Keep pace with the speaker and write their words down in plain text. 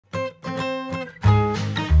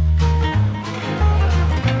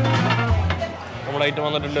നമ്മുടെ ഐറ്റം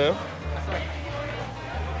വന്നിട്ടുണ്ട്.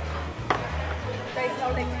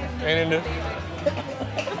 എങ്ങനെയുണ്ട്?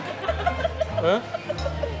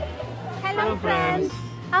 Hello friends,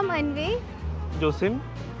 I'm Anvi. Josin.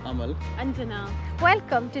 Amal. Anjana.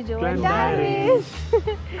 Welcome to Joan Diaries.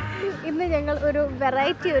 ഇന്ന് ഞങ്ങൾ ഒരു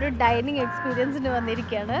വെറൈറ്റി ഒരു ഡൈനിങ് എക്സ്പീരിയൻസിന്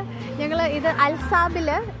വന്നിരിക്കുകയാണ്. ഞങ്ങൾ ഇത്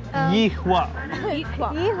അൽസാബില് Yeehwa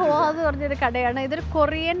എന്ന് പറഞ്ഞൊരു കടയാണ്. ഇതൊരു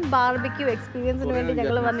കൊറിയൻ ബാർബിക്യൂ എക്സ്പീരിയൻസിന് വേണ്ടി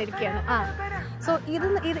ഞങ്ങൾ വന്നിരിക്കുകയാണ്. സോ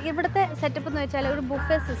ഇവിടുത്തെ സെറ്റപ്പ് എന്ന് വെച്ചാൽ ഒരു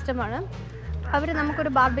ബുഫേ സിസ്റ്റമാണ്. അവർ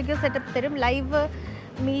നമുക്കൊരു ബാർബിക്യൂ സെറ്റപ്പ് തരും. ലൈവ്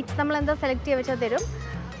മീറ്റ് നമ്മൾ എന്താ സെലക്ട് ചെയ്യാൻ വെച്ചാൽ തരും.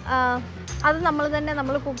 അത്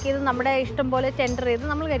നമ്മൾ കുക്ക് ചെയ്ത് നമ്മുടെ ഇഷ്ടം പോലെ ടെൻഡർ ചെയ്ത്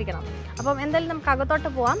നമ്മൾ കഴിക്കണം. അപ്പം എന്തായാലും നമുക്ക് അകത്തോട്ട്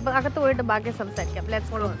പോവാം. അകത്ത് പോയിട്ട് ബാക്കി സംസാരിക്കാം.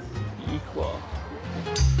 Let's go.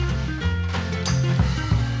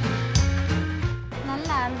 നല്ല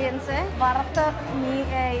ആംബിയൻസ്, വറുത്ത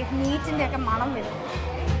മീറ്റിൻ്റെ ഒക്കെ മണം വരും.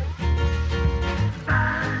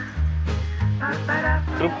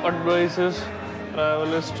 Trip advices,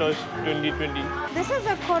 travelers choice 2020. This is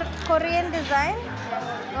a Korean design.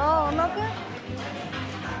 Oh, look.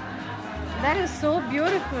 That is so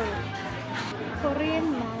beautiful. Korean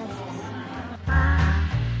masks.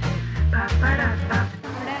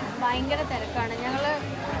 ഇവിടെ ഭയങ്കര തിരക്കാണ്. ഞങ്ങൾ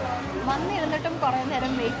വന്നിരുന്നിട്ടും കുറേ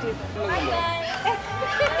നേരം വെയിറ്റ് ചെയ്തു.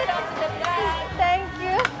 Thank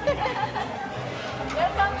you.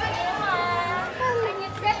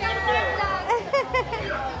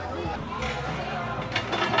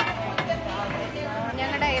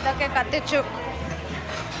 ഞങ്ങളുടെ ഇതൊക്കെ കത്തിച്ചു.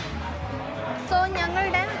 സോ ഞങ്ങൾ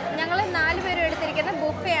 4 പേരും എടുത്തിരിക്കുന്ന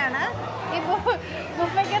ബുഫയാണ്. ഈ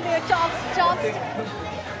ബുഫയ്ക്ക്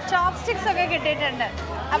ചോപ്സ്റ്റിക്സ് ഒക്കെ കിട്ടിയിട്ടുണ്ട്.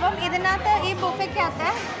 അപ്പം ഇതിനകത്ത് ഈ ബുഫയ്ക്കകത്ത്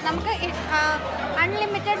നമുക്ക്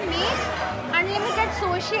അൺലിമിറ്റഡ് മീറ്റ്, അൺലിമിറ്റഡ്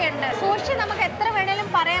സൂഷി ഉണ്ട്. സൂഷി നമുക്ക് എത്ര വേണേലും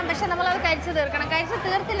പറയാം, പക്ഷെ നമ്മളത് കഴിച്ച് തീർക്കണം. കഴിച്ച്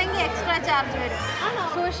തീർത്തില്ലെങ്കിൽ എക്സ്ട്രാ ചാർജ് വരും.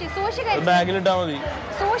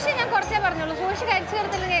 സൂഷി ഞാൻ കുറച്ചേ പറഞ്ഞോളൂ. സൂഷി കഴിച്ച്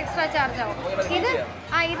തീർത്തില്ലെങ്കിൽ എക്സ്ട്രാ ചാർജ് ആവും.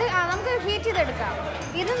 ഇത് നമുക്ക് ഹീറ്റ് ചെയ്തെടുക്കാം.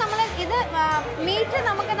 ഇത് മീറ്റ്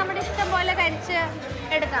നമുക്ക് നമ്മുടെ ഇഷ്ടം പോലെ കഴിച്ച്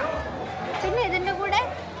എടുക്കാം. പിന്നെ ഇതിൻ്റെ കൂടെ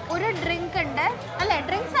ഒരു ഡ്രിങ്ക് ഉണ്ട്. അല്ലേ,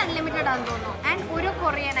 ഡ്രിങ്ക്സ് അൺലിമിറ്റഡ് ആണെന്ന് തോന്നുന്നു. ആൻഡ് ഒരു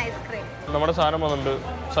കൊറിയൻ ഐസ്ക്രീം. നമ്മുടെ സാധനം വന്നിട്ടുണ്ട്.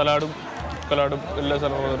 സലാഡും എല്ലാ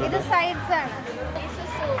സാധനവും വന്നിട്ടുണ്ട്. ഇത് സൈഡ്സ് ആണ്.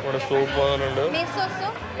 ഇവിടെ സൂപ്പ് വന്നിട്ടുണ്ട്. Mizo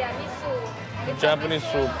soup, Japanese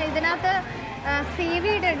soup. ഇതിനകത്ത്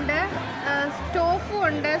സീവീഡ് ഉണ്ട്, ടോഫു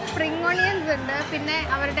ഉണ്ട്, സ്പ്രിംഗ് ഓണിയൻസ് ഉണ്ട്, പിന്നെ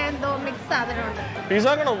അവരുടെ എന്തോ മിക്സ് സാധനമുണ്ട്.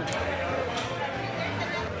 പീസാക്കണം,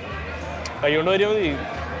 കൈകൊണ്ട് വരിക മതി,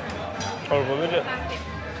 കുഴപ്പമൊന്നുമില്ല.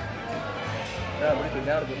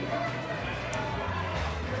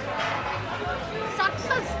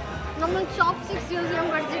 സക്സസ്. നമ്മൾ ചോപ്സ്റ്റിക്സ് യൂസ് ചെയ്യാൻ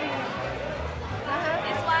പഠിച്ചിരിക്കുന്നു.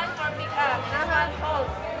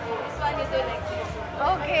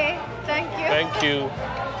 Okay, thank you. Thank you.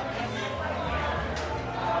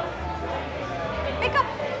 Pick up.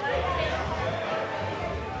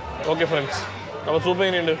 Okay friends, അപ്പോൾ സൂപ്പ്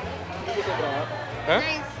എങ്ങനെയുണ്ട്?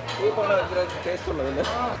 Nice.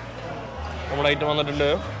 നമ്മുടെ ഐറ്റം വന്നിട്ടുണ്ട്.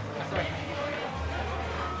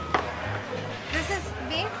 This is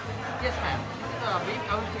beef? Yes, ma'am. Beef,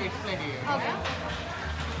 I will explain to you. Okay.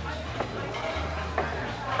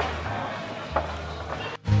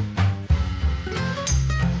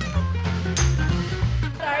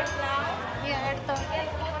 Start now. Yeah, എടുത്തോ. You can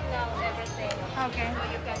cook now everything. Okay. So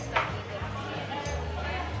you can start eating.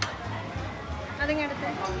 അതിങ്ങെടുത്ത്.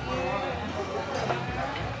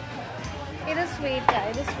 ഇത്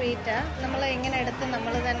സ്വീറ്റാ. നമ്മൾ ഇങ്ങനെ എടുത്ത്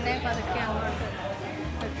നമ്മൾ തന്നെ പതുക്കെ അങ്ങോട്ട്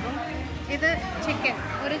വെക്കും. ഇത് ചിക്കൻ,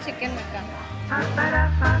 ഒരു ചിക്കൻ വെക്കാം.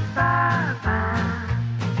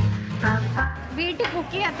 വീട്ടിൽ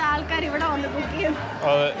കുക്ക് ചെയ്യാത്ത ആൾക്കാർ ഇവിടെ വന്ന് കുക്ക് ചെയ്യും.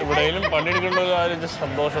 അതെ, ഇവിടെയും പണിയെടുക്കേണ്ട കാര്യം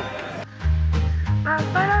സന്തോഷം.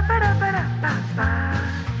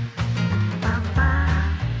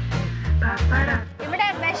 ഇവിടെ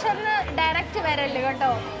വിശന്ന് ഡയറക്റ്റ് വരല്ലേ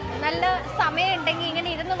കേട്ടോ. നല്ല സമയം ഉണ്ടെങ്കിൽ ഇങ്ങനെ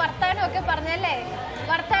ഇരുന്ന് വർത്താനമൊക്കെ പറഞ്ഞല്ലേ,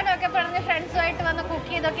 വർത്താനമൊക്കെ പറഞ്ഞ് ഫ്രണ്ട്സുമായിട്ട് വന്ന് കുക്ക്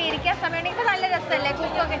ചെയ്തൊക്കെ ഇരിക്കാൻ സമയം ഉണ്ടെങ്കിൽ നല്ല രസമല്ലേ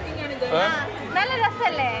കുക്കൊക്കെ. നല്ല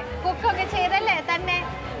രസമല്ലേ കുക്കൊക്കെ ചെയ്തല്ലേ തന്നെ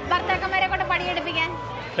ഭർത്താക്കന്മാരെ കൊണ്ട് പണിയെടുപ്പിക്കാൻ.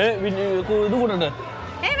 ഇത് കൂടെ വേണ്ട.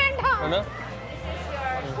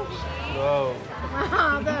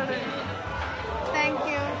 Thank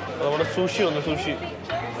you. നമ്മുടെ സൂഷി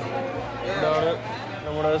ഇതാണ്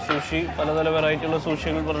നമ്മുടെ സൂഷി. പല വെറൈറ്റി ഉള്ള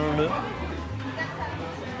സൂഷികൾ പറഞ്ഞിട്ടുണ്ട്.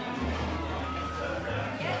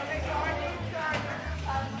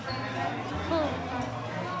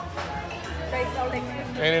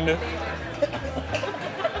 എങ്ങനെയുണ്ട്?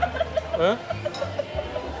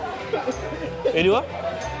 എരിവ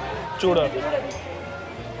ചൂടാ?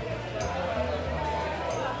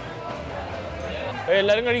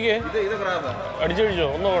 എല്ലാരും കഴിക്കേ, അടിച്ചു കഴിച്ചോ?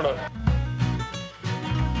 ഒന്നും കൂടെ.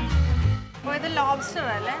 ഇത് ലോബ്സ്റ്റർ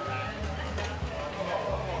അല്ലേ?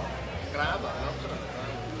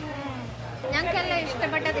 ഞങ്ങൾക്കെല്ലാം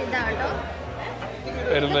ഇഷ്ടപ്പെട്ടത് ഇതാട്ടോ.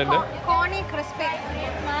 കോണി crispy.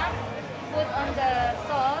 Put on the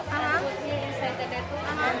sauce, put meat inside the lettuce,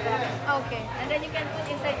 Okay. and then you can put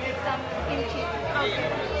inside with some kimchi. Okay.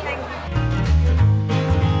 Thank you.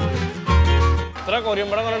 എത്ര കൊറിയൻ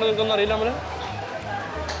പടം കണ്ടു നിൽക്കുന്ന അറിയില്ല നമ്മള്.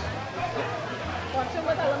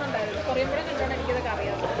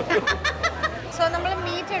 സോ നമ്മൾ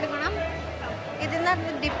മീറ്റ് എടുക്കണം, ഇതിന്ന്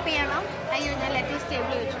ഡിപ്പ് ചെയ്യണം. അയ്യോ ഞാൻ ലെറ്റീസ്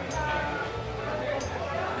ടേബിൾ വെച്ചു.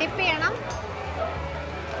 ഡിപ്പ് ചെയ്യണം.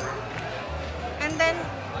 And then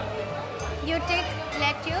you take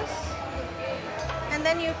lettuce, and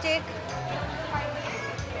then you take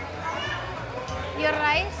your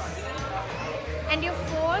rice and you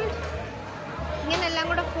fold. ഇങ്ങനെ എല്ലാം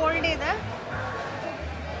കൂടെ ഫോൾഡ് ചെയ്ത്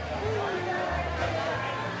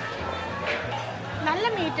നല്ല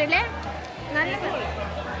മീറ്റ് അല്ലേ? നല്ല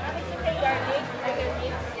Garlic, I can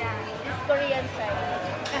mix. Yeah, it's Korean style.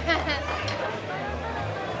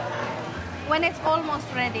 when it's almost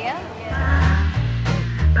ready. Yeah?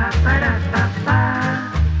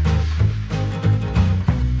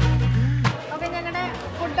 Okay, ഞങ്ങളുടെ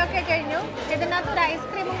ഫുഡൊക്കെ കഴിഞ്ഞു. ഇതിനകത്ത് ഒരു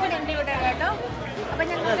ഐസ്ക്രീമും കൂടി ഇൻക്ലൂഡ് ആണ് കേട്ടോ. അപ്പം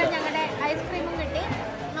ഞങ്ങൾക്ക് ഞങ്ങളുടെ ഐസ്ക്രീമും കിട്ടി.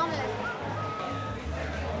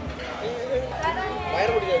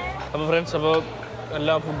 അപ്പോൾ ഫ്രണ്ട്സ്, അപ്പോൾ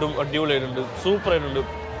എല്ലാ ഫുഡും അടിപൊളിയായിട്ടുണ്ട്, സൂപ്പർ ആയിട്ടുണ്ട്.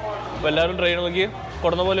 അപ്പോൾ എല്ലാവരും ട്രൈ ചെയ്യണം. നോക്കി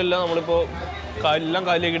കൊടുന്ന പോലെയല്ല, നമ്മളിപ്പോൾ എല്ലാം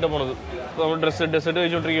കാലിലേക്കിട്ടാണ് പോണത്. അപ്പോൾ നമ്മൾ ഡെസേർട്ട്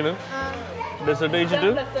കഴിച്ചുകൊണ്ടിരിക്കുകയാണ്. ഡെസേർട്ട് കഴിച്ചിട്ട്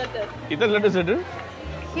ഇതല്ല ഡെസേർട്ട്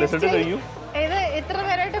കഴിക്കും. ഇത് ഇത്ര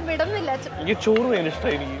നേരമായിട്ട് വിടുന്നില്ല. എനിക്ക് ചോറ് ഭയങ്കര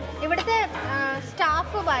ഇഷ്ടമായി. എനിക്ക് ഇവിടുത്തെ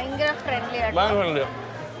സ്റ്റാഫ് ഭയങ്കര ഫ്രണ്ട്ലി ആയിട്ട്.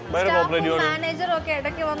 മാനേജറും ഒക്കെ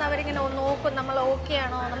ഇടയ്ക്ക് വന്ന് അവരിങ്ങനെ നോക്കും, നമ്മൾ ഓക്കെ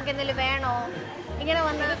ആണോ, നമുക്ക് എന്തെങ്കിലും വേണോ, ഇങ്ങനെ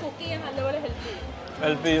വന്ന് കുക്ക് ചെയ്യാൻ നല്ലപോലെ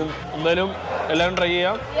ഹെൽപ്പ് ചെയ്യും. എന്തായാലും എല്ലാവരും ട്രൈ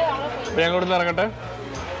ചെയ്യാം. അപ്പോൾ ഞങ്ങൾ ഇവിടുന്ന് ഇറങ്ങട്ടെ.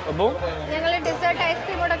 അപ്പോൾ ഞങ്ങൾ ഡെസേർട്ട്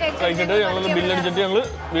ഐസ്ക്രീം കൂടെ കഴിച്ചിട്ട് ഞങ്ങളൊന്ന് ബില്ലടിച്ചിട്ട് ഞങ്ങൾ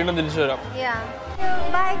വീണ്ടും തിരിച്ചു വരാം.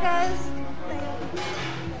 Bye guys.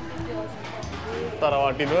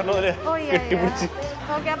 തറവാട്ടിൽ നിന്ന് പറഞ്ഞ പോലെ കെട്ടിപ്പിടിച്ച്.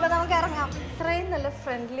 ഓക്കെ, അപ്പോൾ നമുക്ക് ഇറങ്ങാം. ഇത്രയും നല്ല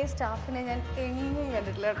ഫ്രണ്ട്ലി സ്റ്റാഫിനെ ഞാൻ എങ്ങും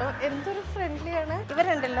കണ്ടിട്ടില്ല കേട്ടോ. എന്തൊരു ഫ്രണ്ട്ലിയാണ്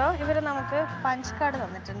ഇവരുണ്ടല്ലോ. ഇവർ നമുക്ക് പഞ്ച് കാർഡ്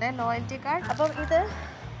തന്നിട്ടുണ്ട്, ലോയൽറ്റി കാർഡ്. അപ്പം ഇത്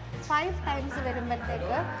 5 times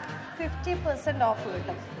വരുമ്പോഴത്തേക്ക് 50% ഓഫ്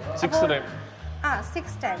കിട്ടും. 6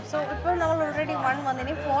 times. സോ ഇപ്പോൾ നമ്മൾ ഓൾറെഡി 1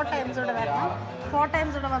 വന്നിനി 4 times കൂടെ വരണം. 4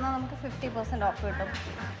 times കൂടെ വന്നാൽ നമുക്ക് 50% ഓഫ് കിട്ടും.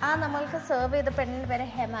 നമ്മൾക്ക് സെർവ് ചെയ്ത പെണ്ണിൻ്റെ പേര്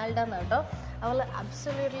ഹെമാൽഡ എന്ന് കേട്ടോ. അവൾ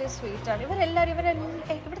അബ്സല്യൂട്ട്ലി സ്വീറ്റാണ്.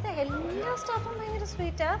 ഇവിടുത്തെ എല്ലാ സ്റ്റാഫും ഭയങ്കര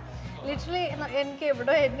സ്വീറ്റാണ്. ലിറ്ററലി എനിക്ക്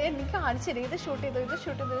എനിക്ക് കാണിച്ചില്ല, ഇത് ഷൂട്ട് ചെയ്തു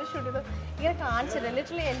ഇങ്ങനെ കാണിച്ചില്ല.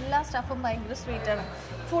 ലിറ്ററലി എല്ലാ സ്റ്റാഫും ഭയങ്കര സ്വീറ്റാണ്.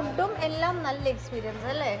 ഫുഡും എല്ലാം നല്ല എക്സ്പീരിയൻസ്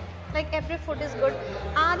അല്ലേ? Like every food is good.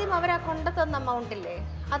 ആദ്യം അവർ കൊണ്ടു തന്ന എമൗണ്ട് ഇല്ലേ,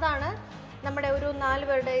 അതാണ് നമ്മുടെ ഒരു 4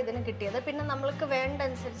 പേരുടെ ഇതിന് കിട്ടിയത്. പിന്നെ നമ്മൾക്ക് വേണ്ട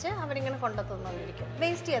അനുസരിച്ച് അവരിങ്ങനെ കൊണ്ടുതന്നിരിക്കും,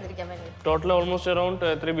 വേസ്റ്റ് ചെയ്യാതിരിക്കാൻ വേണ്ടി. Total almost around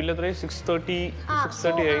 630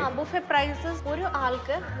 buffet prices ഒരു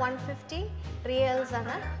ആൾക്ക് 150 റിയൽസ്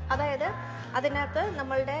ആണ്. അതായത് അതിനകത്ത്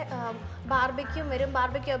നമ്മളുടെ ബാർബിക്യൂ വരും.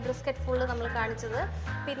 ബാർബിക്യൂ ബ്രിസ്ക്കറ്റ് ഫുള്ള് നമ്മൾ കാണിച്ചത്.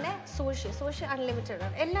 പിന്നെ സൂഷി അൺലിമിറ്റഡ്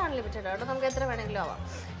ആണ്, എല്ലാം അൺലിമിറ്റഡ് ആണ്, നമുക്ക് എത്ര വേണമെങ്കിലും ആവാം.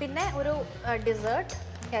 പിന്നെ ഒരു ഡിസേർട്ട്,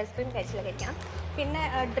 ഐസ്ക്രീം കഴിക്കാം. പിന്നെ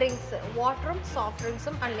ഡ്രിങ്ക്സ്, വാട്ടറും സോഫ്റ്റ്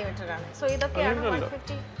ഡ്രിങ്ക്സും അൺലിമിറ്റഡ് ആണ്. സോ ഇതൊക്കെയാണ്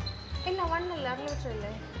 150. ഇല്ല, 1 അല്ല, അൺലിമിറ്റഡ്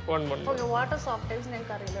അല്ലേ? ഓക്കെ, വാട്ടർ സോഫ്റ്റ് ഡ്രിങ്ക്സ്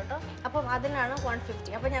ഞങ്ങൾക്ക് അറിയില്ല കേട്ടോ. അപ്പം അതിനാണ്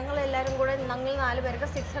 150. അപ്പം ഞങ്ങൾ എല്ലാവരും കൂടെ ഞങ്ങൾ 4 പേർക്ക്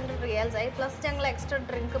 600 റിയാൽസ് ആയി. പ്ലസ് ഞങ്ങൾ എക്സ്ട്രാ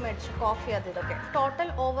ഡ്രിങ്ക് മേടിച്ചു, കോഫി അത് ഇതൊക്കെ. ടോട്ടൽ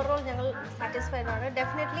ഓവറോൾ ഞങ്ങൾ സാറ്റിസ്ഫൈഡ് ആണ്.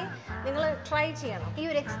 ഡെഫിനറ്റ്ലി നിങ്ങൾ ട്രൈ ചെയ്യണം ഈ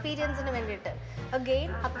ഒരു എക്സ്പീരിയൻസിന് വേണ്ടിയിട്ട്. അഗെയിൻ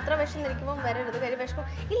അത്ര വിശന്നിരിക്കുമ്പോൾ വരരുത്. വിശക്കും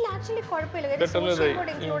ഇല്ല, ആക്ച്വലി കുഴപ്പമില്ല. സൂഷി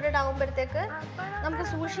കൂടെ ഇൻക്ലൂഡഡ് ആകുമ്പോഴത്തേക്ക് നമുക്ക്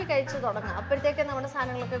സൂഷി കഴിച്ച് തുടങ്ങാം. അപ്പോഴത്തേക്ക് നമ്മുടെ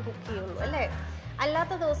സാധനങ്ങളൊക്കെ കുക്ക് ചെയ്യുള്ളൂ അല്ലേ?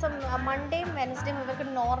 അല്ലാത്ത ദിവസം മൺഡേയും വെനസ്ഡേയും ഇവർക്ക്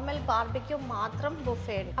നോർമൽ ബാർബിക്യൂ മാത്രം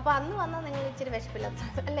ബുഫേ ഉണ്ട്. അപ്പൊ അന്ന് വന്നാൽ നിങ്ങൾ ഇച്ചിരി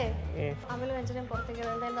വിശപ്പില്ലാത്ത അല്ലേ? അമലും വെഞ്ചിനും പുറത്തേക്ക്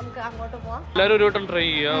എന്തായാലും നമുക്ക് അങ്ങോട്ട് പോവാം. എല്ലാവരും ഒരു വട്ടം ട്രൈ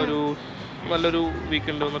ചെയ്യുക. ഒരു നല്ലൊരു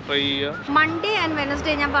വീക്കെൻഡ് ഒന്ന് ട്രൈ ചെയ്യുക. മൺഡേ ആൻഡ്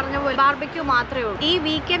വെനസ്ഡേ ഞാൻ പറഞ്ഞ പോലെ ബാർബിക്യൂ മാത്രമേ ഉള്ളൂ. ഈ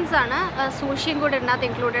വീക്കെൻഡ്സ് ആണ് സൂഷിയും കൂടെ ഇതിനകത്ത്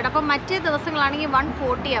ഇൻക്ലൂഡഡ്. അപ്പം മറ്റേ ദിവസങ്ങളാണെങ്കിൽ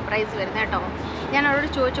 140 പ്രൈസ് വരുന്നത് കേട്ടോ. ഞാൻ അവരോട്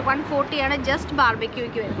ചോദിച്ചു, 140 ആണ് ജസ്റ്റ്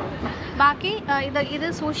ബാർബിക്യൂക്ക് വരുന്നത്. ബാക്കി ഇത്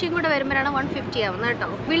സൂഷിയും കൂടെ വരുമ്പോഴാണ് 150 ആവുന്നത് കേട്ടോ.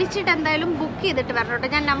 വിളിച്ചിട്ട് എന്തായാലും ബുക്ക് ചെയ്തിട്ട് വരണം കേട്ടോ.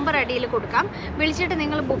 ഞാൻ നമ്പർ അടിയിൽ കൊടുക്കാം. വിളിച്ചിട്ട്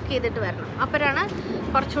നിങ്ങൾ ബുക്ക് ചെയ്തിട്ട് വരണം. അപ്പോഴാണ്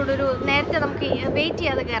കുറച്ചുകൂടി ഒരു നേരത്തെ നമുക്ക് വെയിറ്റ്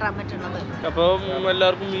ചെയ്യാതെ കയറാൻ പറ്റുന്നത്. അപ്പം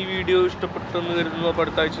എല്ലാവർക്കും ഈ വീഡിയോ ഇഷ്ടപ്പെട്ടെന്ന് കരുതുന്നു. അപ്പോൾ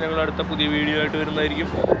അടുത്ത ആഴ്ച ഞങ്ങൾ അടുത്ത പുതിയ വീഡിയോ ആയിട്ട് വരുന്നതായിരിക്കും.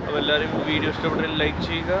 അപ്പോൾ എല്ലാവരും വീഡിയോ ഇഷ്ടപ്പെട്ടെങ്കിൽ ലൈക്ക്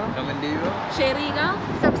ചെയ്യുക, കമൻറ്റ് ചെയ്യുക, ഷെയർ ചെയ്യുക,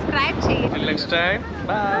 സബ്സ്ക്രൈബ് ചെയ്യുക. Next time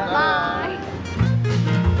by.